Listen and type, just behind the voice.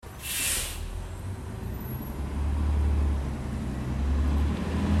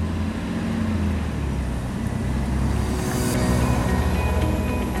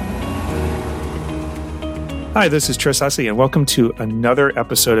Hi, this is Tris Hussey, and welcome to another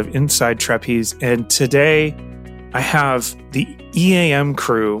episode of Inside Trapeze. And today I have the EAM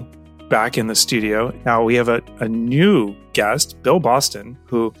crew back in the studio. Now we have a new guest, Bill Boston,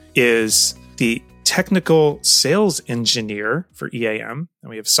 who is the technical sales engineer for EAM. And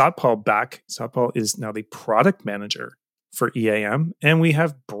we have Satpal back. Satpal is now the product manager for EAM. And we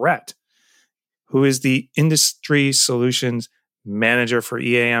have Brett, who is the industry solutions manager for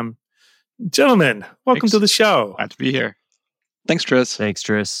EAM. Gentlemen, welcome to the show. Glad to be here. Thanks, Tris. Thanks,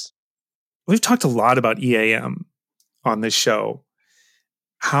 Tris. We've talked a lot about EAM on this show,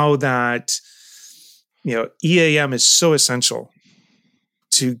 how that, EAM is so essential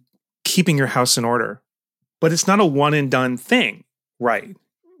to keeping your house in order, but it's not a one and done thing, right?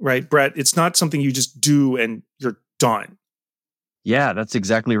 Right, Brett? It's not something you just do and you're done. Yeah, that's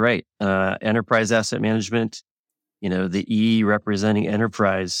exactly right. Enterprise asset management, the E representing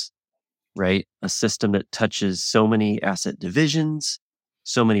enterprise, right? A system that touches so many asset divisions,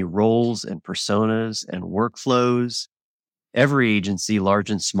 so many roles and personas and workflows. Every agency, large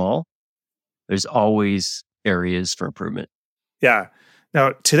and small, there's always areas for improvement. Yeah.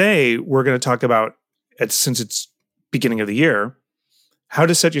 Now, today we're going to talk about, since it's beginning of the year, how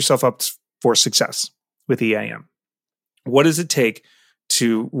to set yourself up for success with EAM. What does it take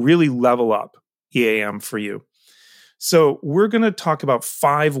to really level up EAM for you? So we're going to talk about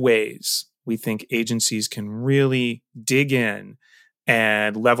 5 ways we think agencies can really dig in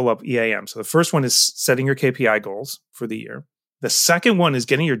and level up EAM. So the first one is setting your KPI goals for the year. The second one is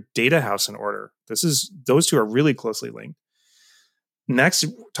getting your data house in order. Those two are really closely linked. Next,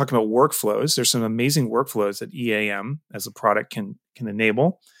 talking about workflows. There's some amazing workflows that EAM as a product can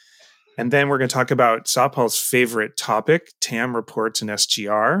enable. And then we're going to talk about Satpal's favorite topic, TAM reports and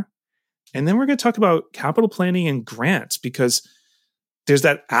SGR. And then we're going to talk about capital planning and grants, because there's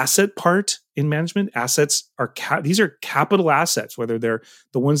that asset part in management. Assets are these are capital assets, whether they're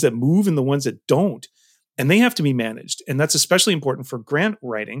the ones that move and the ones that don't, and they have to be managed. And that's especially important for grant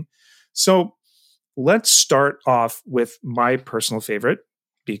writing. So let's start off with my personal favorite,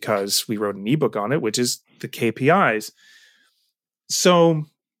 because we wrote an ebook on it, which is the KPIs. So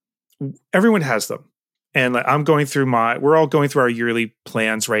everyone has them. And we're all going through our yearly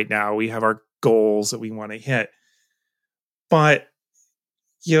plans right now. We have our goals that we want to hit. But,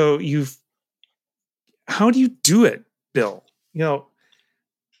 how do you do it, Bill?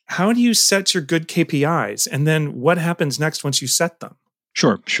 How do you set your good KPIs? And then what happens next once you set them?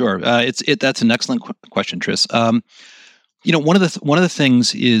 Sure. That's an excellent question, Tris. One of the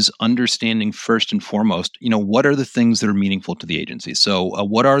things is understanding first and foremost, what are the things that are meaningful to the agency? So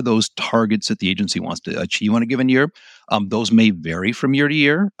what are those targets that the agency wants to achieve on a given year? Those may vary from year to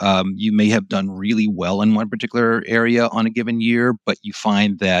year. You may have done really well in one particular area on a given year, but you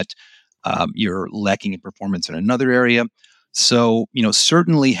find that you're lacking in performance in another area. So,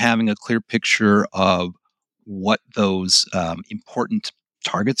 certainly having a clear picture of what those important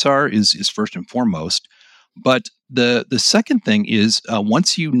targets are is first and foremost. But the second thing is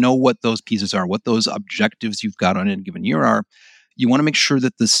once you know what those pieces are, what those objectives you've got on any given year are, you want to make sure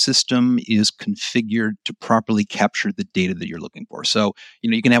that the system is configured to properly capture the data that you're looking for. So,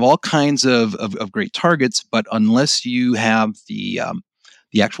 you can have all kinds of great targets, but unless you have the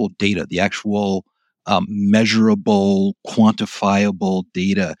actual data, the actual measurable, quantifiable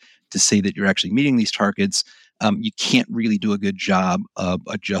data to say that you're actually meeting these targets, you can't really do a good job of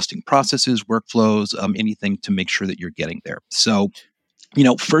adjusting processes, workflows, anything to make sure that you're getting there. So,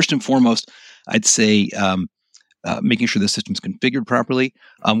 first and foremost, I'd say making sure the system's configured properly.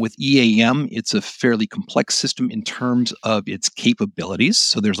 With EAM, it's a fairly complex system in terms of its capabilities.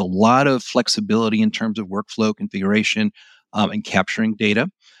 So there's a lot of flexibility in terms of workflow configuration and capturing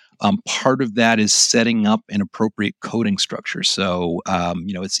data. Part of that is setting up an appropriate coding structure. So,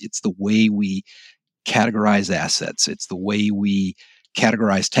 it's the way we categorize assets. It's the way we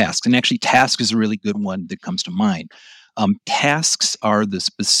categorize tasks. And actually, task is a really good one that comes to mind. Tasks are the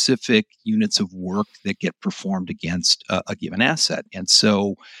specific units of work that get performed against a given asset. And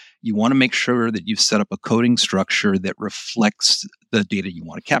so you want to make sure that you've set up a coding structure that reflects the data you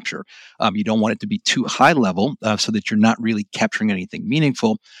want to capture. You don't want it to be too high level so that you're not really capturing anything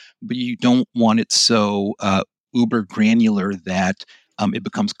meaningful, but you don't want it so uber granular that it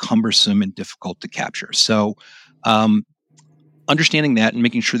becomes cumbersome and difficult to capture. So understanding that and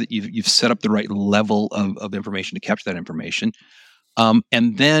making sure that you've set up the right level of information to capture that information.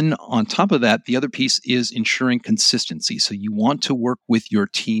 And then on top of that, the other piece is ensuring consistency. So you want to work with your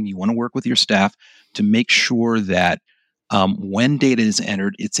team, you want to work with your staff to make sure that when data is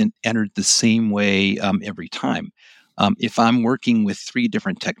entered, it's entered the same way every time. If I'm working with 3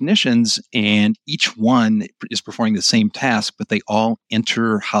 different technicians and each one is performing the same task, but they all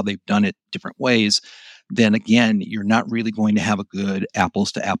enter how they've done it different ways, then again, you're not really going to have a good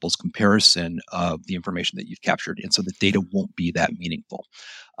apples to apples comparison of the information that you've captured. And so the data won't be that meaningful.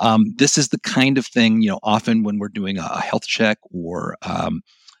 This is the kind of thing, often when we're doing a health check or an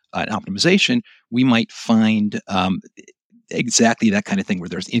optimization, we might find exactly that kind of thing where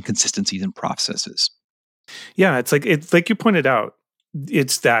there's inconsistencies in processes. Yeah, it's like you pointed out,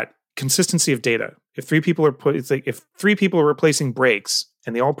 it's that consistency of data. If 3 people are if 3 people are replacing brakes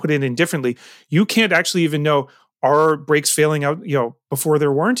and they all put it in differently, you can't actually even know, are brakes failing out, before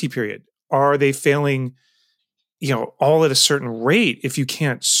their warranty period? Are they failing, all at a certain rate if you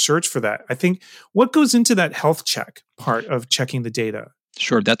can't search for that? I think what goes into that health check part of checking the data?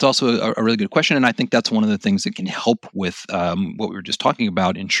 Sure, that's also a really good question, and I think that's one of the things that can help with what we were just talking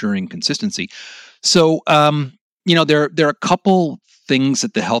about, ensuring consistency. So, there are a couple things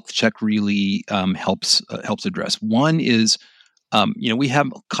that the health check really helps address. One is, we have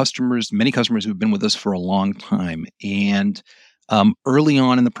many customers who've been with us for a long time, and early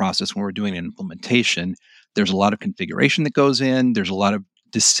on in the process when we're doing an implementation, there's a lot of configuration that goes in. There's a lot of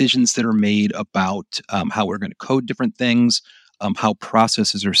decisions that are made about how we're going to code different things, how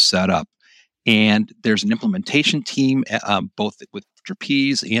processes are set up. And there's an implementation team, both with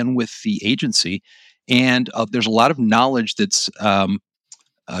Trapeze and with the agency. And there's a lot of knowledge that's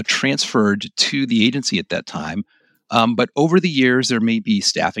transferred to the agency at that time. But over the years, there may be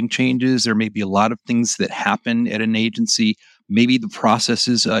staffing changes. There may be a lot of things that happen at an agency. Maybe the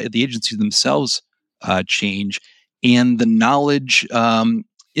processes at the agency themselves change. And the knowledge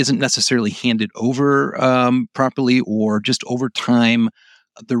isn't necessarily handed over properly, or just over time,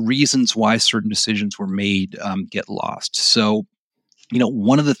 the reasons why certain decisions were made get lost. So,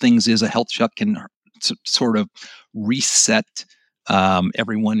 one of the things is a health check can sort of reset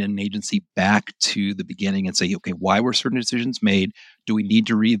everyone in an agency back to the beginning and say, okay, why were certain decisions made? Do we need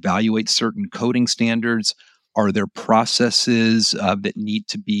to reevaluate certain coding standards? Are there processes that need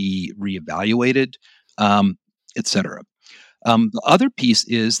to be reevaluated, et cetera? The other piece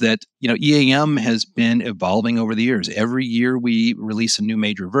is that EAM has been evolving over the years. Every year we release a new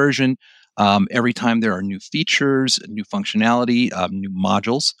major version. Every time there are new features, new functionality, new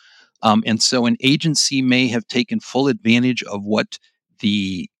modules, and so an agency may have taken full advantage of what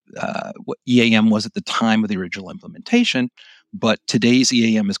EAM was at the time of the original implementation, but today's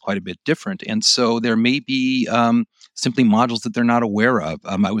EAM is quite a bit different, and so there may be simply modules that they're not aware of.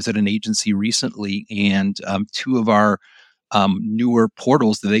 I was at an agency recently, and 2 of our newer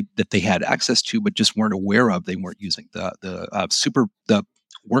portals that they had access to, but just weren't aware of. They weren't using the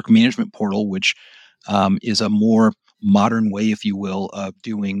work management portal, which is a more modern way, if you will, of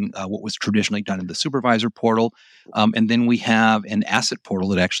doing what was traditionally done in the supervisor portal. And then we have an asset portal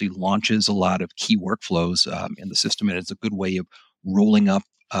that actually launches a lot of key workflows in the system, and it's a good way of rolling up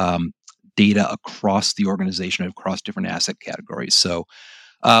data across the organization, across different asset categories. So.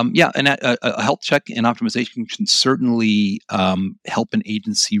 And a health check and optimization can certainly help an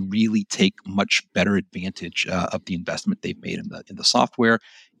agency really take much better advantage of the investment they've made in the software,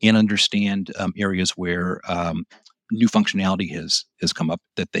 and understand areas where new functionality has come up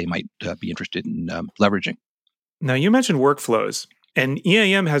that they might be interested in leveraging. Now, you mentioned workflows, and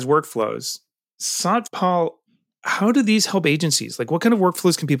EAM has workflows. Satpal, how do these help agencies? Like, what kind of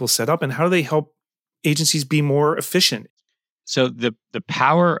workflows can people set up, and how do they help agencies be more efficient? So the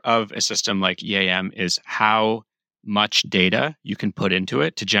power of a system like EAM is how much data you can put into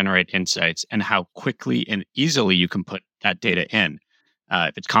it to generate insights, and how quickly and easily you can put that data in.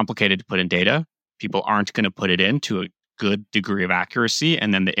 If it's complicated to put in data, people aren't going to put it in to a good degree of accuracy,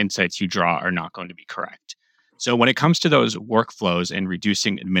 and then the insights you draw are not going to be correct. So when it comes to those workflows and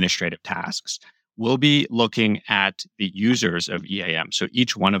reducing administrative tasks, we'll be looking at the users of EAM. So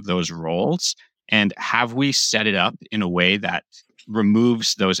each one of those roles, and have we set it up in a way that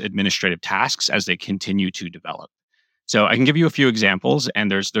removes those administrative tasks as they continue to develop? So I can give you a few examples,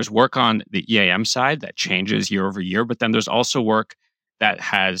 and there's work on the EAM side that changes year over year, but then there's also work that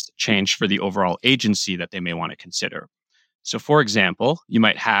has changed for the overall agency that they may want to consider. So for example, you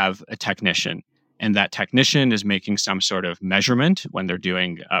might have a technician, and that technician is making some sort of measurement when they're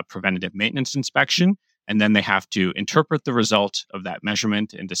doing a preventative maintenance inspection, and then they have to interpret the result of that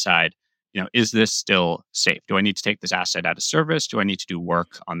measurement and decide, is this still safe? Do I need to take this asset out of service? Do I need to do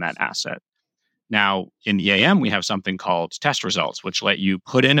work on that asset? Now, in EAM, we have something called test results, which let you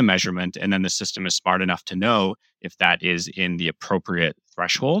put in a measurement, and then the system is smart enough to know if that is in the appropriate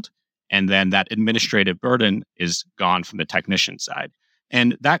threshold. And then that administrative burden is gone from the technician side.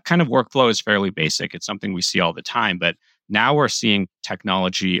 And that kind of workflow is fairly basic. It's something we see all the time. But now we're seeing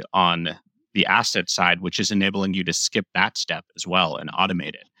technology on the asset side, which is enabling you to skip that step as well and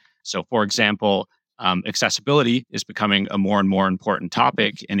automate it. So, for example, accessibility is becoming a more and more important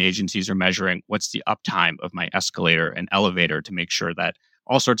topic, and agencies are measuring what's the uptime of my escalator and elevator to make sure that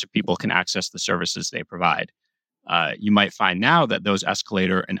all sorts of people can access the services they provide. You might find now that those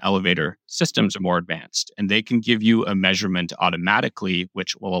escalator and elevator systems are more advanced, and they can give you a measurement automatically,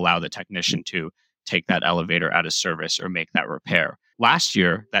 which will allow the technician to take that elevator out of service or make that repair. Last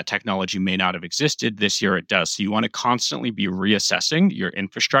year, that technology may not have existed. This year, it does. So you want to constantly be reassessing your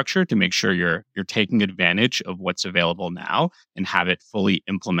infrastructure to make sure you're taking advantage of what's available now and have it fully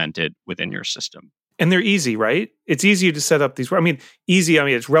implemented within your system. And they're easy, right? It's easy to set up these. Easy,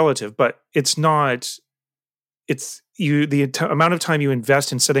 it's relative, but it's not. It's amount of time you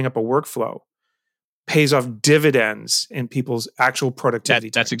invest in setting up a workflow pays off dividends in people's actual productivity.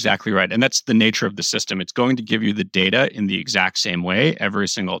 That's exactly right. And that's the nature of the system. It's going to give you the data in the exact same way every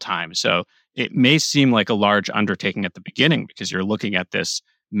single time. So it may seem like a large undertaking at the beginning because you're looking at this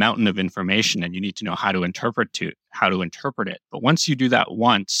mountain of information and you need to know how to interpret it. But once you do that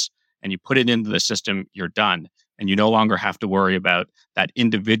once and you put it into the system, you're done. And you no longer have to worry about that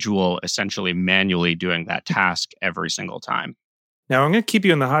individual essentially manually doing that task every single time. Now, I'm going to keep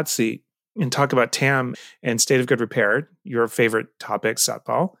you in the hot seat and talk about TAM and state of good repair, your favorite topic,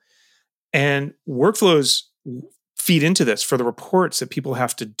 Satpal. And workflows feed into this for the reports that people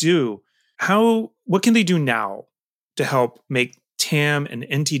have to do. What can they do now to help make TAM and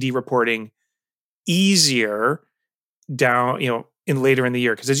NTD reporting easier down, in later in the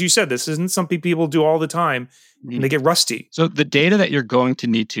year? Because as you said, this isn't something people do all the time and they get rusty. So the data that you're going to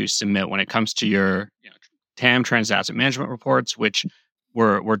need to submit when it comes to your TAM, transit asset management reports, which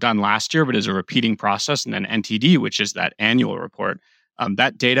were done last year, but is a repeating process, and then NTD, which is that annual report,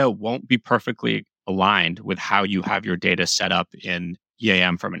 that data won't be perfectly aligned with how you have your data set up in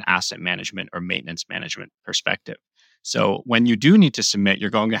EAM from an asset management or maintenance management perspective. So when you do need to submit, you're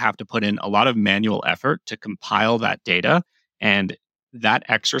going to have to put in a lot of manual effort to compile that data. And that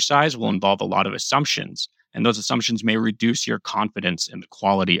exercise will involve a lot of assumptions. And those assumptions may reduce your confidence in the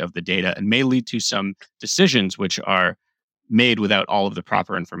quality of the data and may lead to some decisions which are made without all of the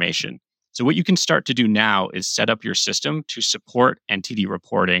proper information. So what you can start to do now is set up your system to support NTD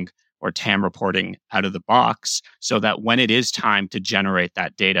reporting or TAM reporting out of the box so that when it is time to generate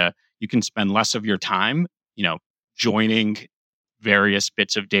that data, you can spend less of your time, joining various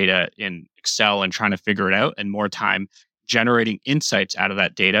bits of data in Excel and trying to figure it out, and more time generating insights out of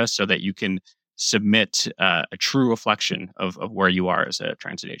that data so that you can submit a true reflection of where you are as a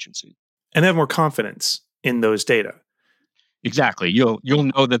transit agency. And have more confidence in those data. Exactly. You'll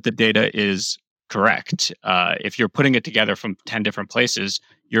know that the data is correct. If you're putting it together from 10 different places,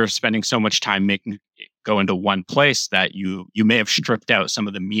 you're spending so much time making it go into one place that you may have stripped out some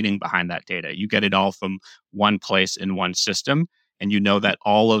of the meaning behind that data. You get it all from one place in one system, and you know that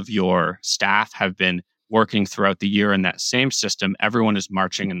all of your staff have been working throughout the year in that same system. Everyone is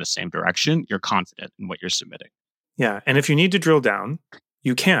marching in the same direction. You're confident in what you're submitting. Yeah. And if you need to drill down,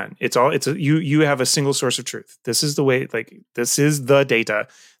 you can. You have a single source of truth. This is the way, this is the data.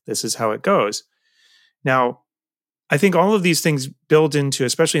 This is how it goes. Now, I think all of these things build into,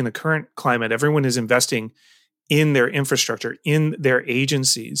 especially in the current climate, everyone is investing in their infrastructure, in their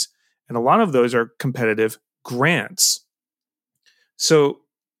agencies. And a lot of those are competitive grants. So,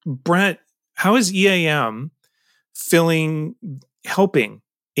 Brett, how is EAM helping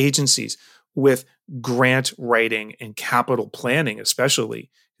agencies with grant writing and capital planning, especially,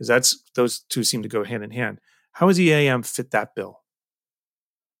 because those two seem to go hand in hand. How does EAM fit that bill?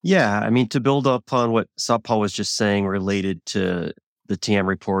 Yeah, to build upon what Satpal was just saying related to the TAM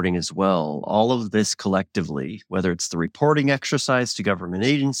reporting as well, all of this collectively, whether it's the reporting exercise to government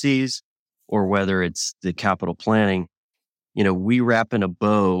agencies or whether it's the capital planning, we wrap in a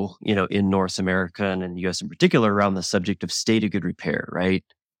bow, in North America and in the US in particular around the subject of state of good repair, right?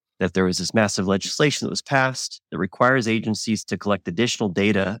 That there was this massive legislation that was passed that requires agencies to collect additional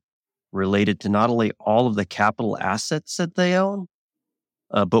data related to not only all of the capital assets that they own,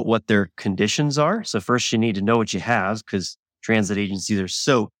 but what their conditions are. So first you need to know what you have, because transit agencies are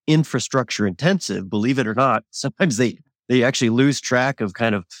so infrastructure intensive, believe it or not. Sometimes they actually lose track of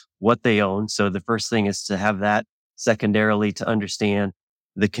kind of what they own. So the first thing is to have that. Secondarily, to understand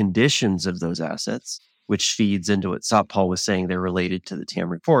the conditions of those assets, which feeds into what Satpal was saying, they're related to the TAM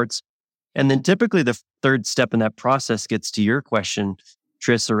reports. And then typically the third step in that process gets to your question,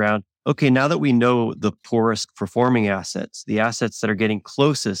 Tris, around, okay, now that we know the poorest performing assets, the assets that are getting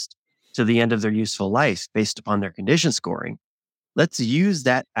closest to the end of their useful life based upon their condition scoring, let's use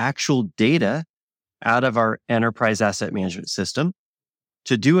that actual data out of our enterprise asset management system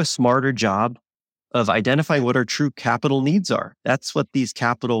to do a smarter job of identifying what our true capital needs are. That's what these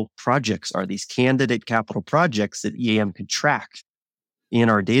capital projects are, these candidate capital projects that EAM can track in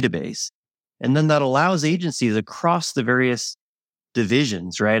our database. And then that allows agencies across the various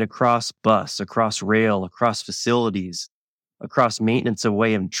divisions, right? Across bus, across rail, across facilities, across maintenance of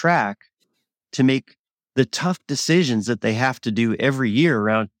way and track to make the tough decisions that they have to do every year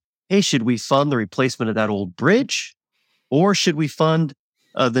around, hey, should we fund the replacement of that old bridge? Or should we fund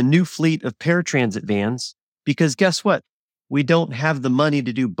the new fleet of paratransit vans? Because guess what? We don't have the money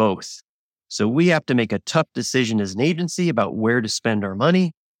to do both. So we have to make a tough decision as an agency about where to spend our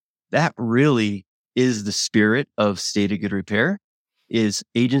money. That really is the spirit of State of Good Repair, is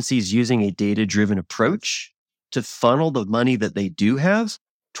agencies using a data-driven approach to funnel the money that they do have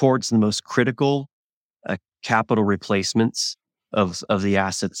towards the most critical capital replacements of the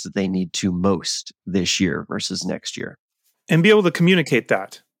assets that they need to most this year versus next year. And be able to communicate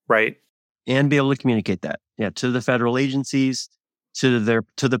that, right? And be able to communicate that, to the federal agencies, to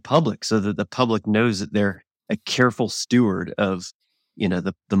the public, so that the public knows that they're a careful steward of,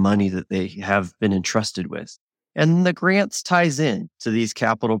 the money that they have been entrusted with. And the grants ties in to these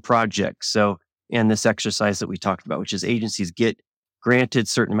capital projects. So, and this exercise that we talked about, which is agencies get granted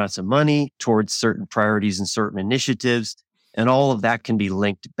certain amounts of money towards certain priorities and certain initiatives, and all of that can be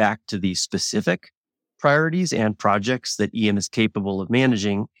linked back to these specific priorities and projects that EAM is capable of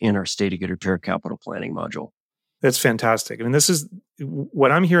managing in our State of Good Repair capital planning module. That's fantastic. I mean, this is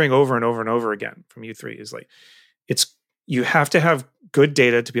what I'm hearing over and over and over again from you three is like, you have to have good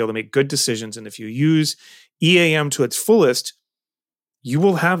data to be able to make good decisions. And if you use EAM to its fullest, you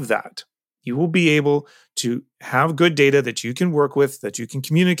will have that. You will be able to have good data that you can work with, that you can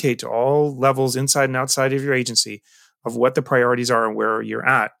communicate to all levels inside and outside of your agency of what the priorities are and where you're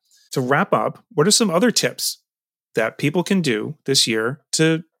at. To wrap up, what are some other tips that people can do this year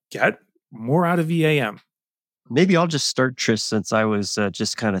to get more out of EAM? Maybe I'll just start, Tris, since I was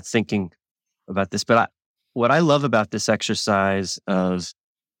just kind of thinking about this. But what I love about this exercise of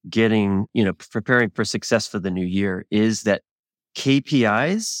getting, preparing for success for the new year is that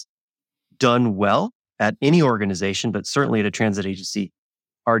KPIs done well at any organization, but certainly at a transit agency,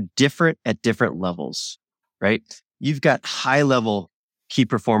 are different at different levels, right? You've got high level key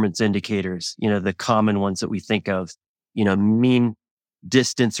performance indicators, the common ones that we think of, mean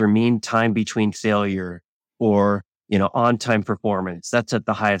distance or mean time between failure or, on-time performance. That's at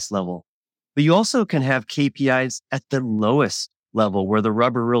the highest level. But you also can have KPIs at the lowest level where the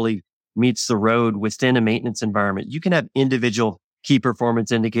rubber really meets the road within a maintenance environment. You can have individual key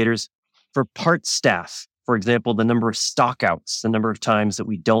performance indicators for part staff. For example, the number of stockouts, the number of times that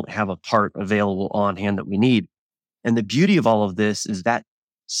we don't have a part available on hand that we need. And the beauty of all of this is that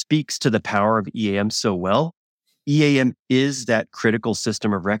speaks to the power of EAM so well. EAM is that critical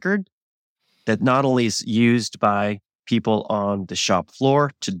system of record that not only is used by people on the shop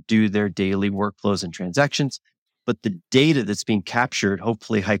floor to do their daily workflows and transactions, but the data that's being captured,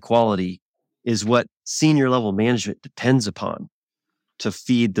 hopefully high quality, is what senior level management depends upon to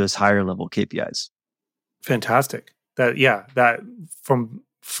feed those higher level KPIs. Fantastic. That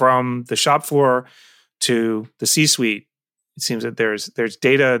from the shop floor to the C-suite, it seems that there's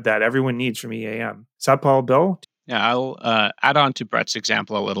data that everyone needs from EAM. Satpal, Bill? Yeah, I'll add on to Brett's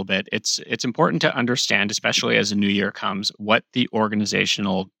example a little bit. It's important to understand, especially as a new year comes, what the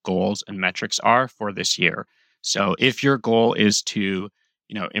organizational goals and metrics are for this year. So if your goal is to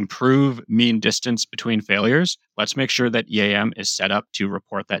improve mean distance between failures, let's make sure that EAM is set up to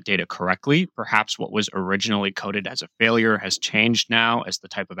report that data correctly. Perhaps what was originally coded as a failure has changed now as the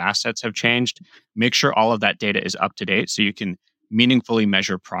type of assets have changed. Make sure all of that data is up to date so you can meaningfully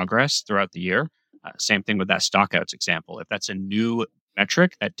measure progress throughout the year. Same thing with that stockouts example. If that's a new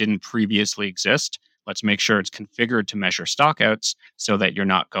metric that didn't previously exist, let's make sure it's configured to measure stockouts so that you're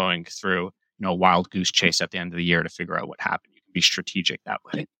not going through a wild goose chase at the end of the year to figure out what happened. You can be strategic that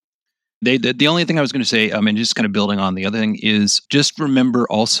way. The only thing I was going to say, and just kind of building on the other thing, is just remember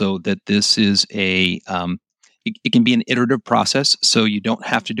also that this is it can be an iterative process, so you don't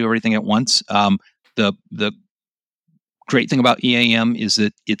have to do everything at once. The great thing about EAM is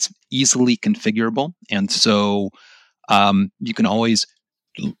that it's easily configurable, and so you can always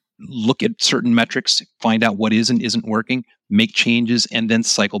look at certain metrics, find out what is and isn't working, make changes, and then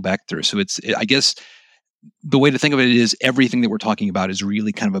cycle back through. So I guess the way to think of it is everything that we're talking about is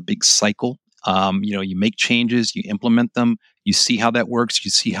really kind of a big cycle. You make changes, you implement them, you see how that works, you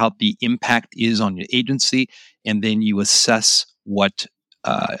see how the impact is on your agency, and then you assess what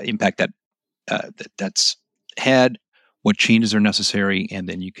impact that's had, what changes are necessary, and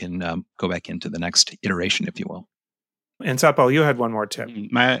then you can go back into the next iteration, if you will. And Satpal, you had one more tip.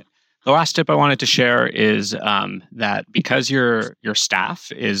 The last tip I wanted to share is that because your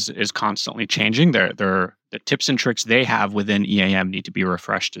staff is constantly changing, the tips and tricks they have within EAM need to be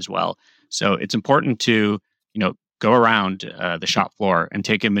refreshed as well. So it's important to go around the shop floor and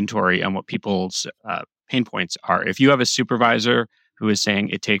take inventory on what people's pain points are. If you have a supervisor who is saying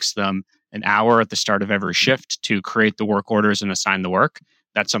it takes them an hour at the start of every shift to create the work orders and assign the work,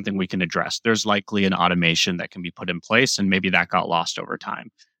 that's something we can address. There's likely an automation that can be put in place, and maybe that got lost over time.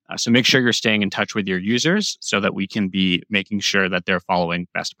 So make sure you're staying in touch with your users so that we can be making sure that they're following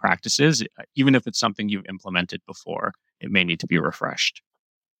best practices. Even if it's something you've implemented before, it may need to be refreshed.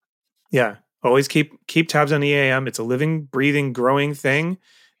 Yeah. Always keep tabs on EAM. It's a living, breathing, growing thing.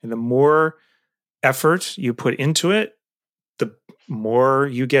 And the more effort you put into it, the more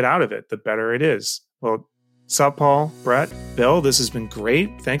you get out of it, the better it is. Well, Satpal, Brett, Bill, this has been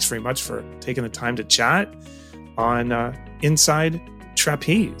great. Thanks very much for taking the time to chat on Inside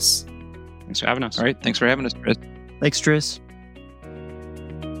Trapeze. Thanks for having us. All right. Thanks for having us, Chris. Thanks, Tris.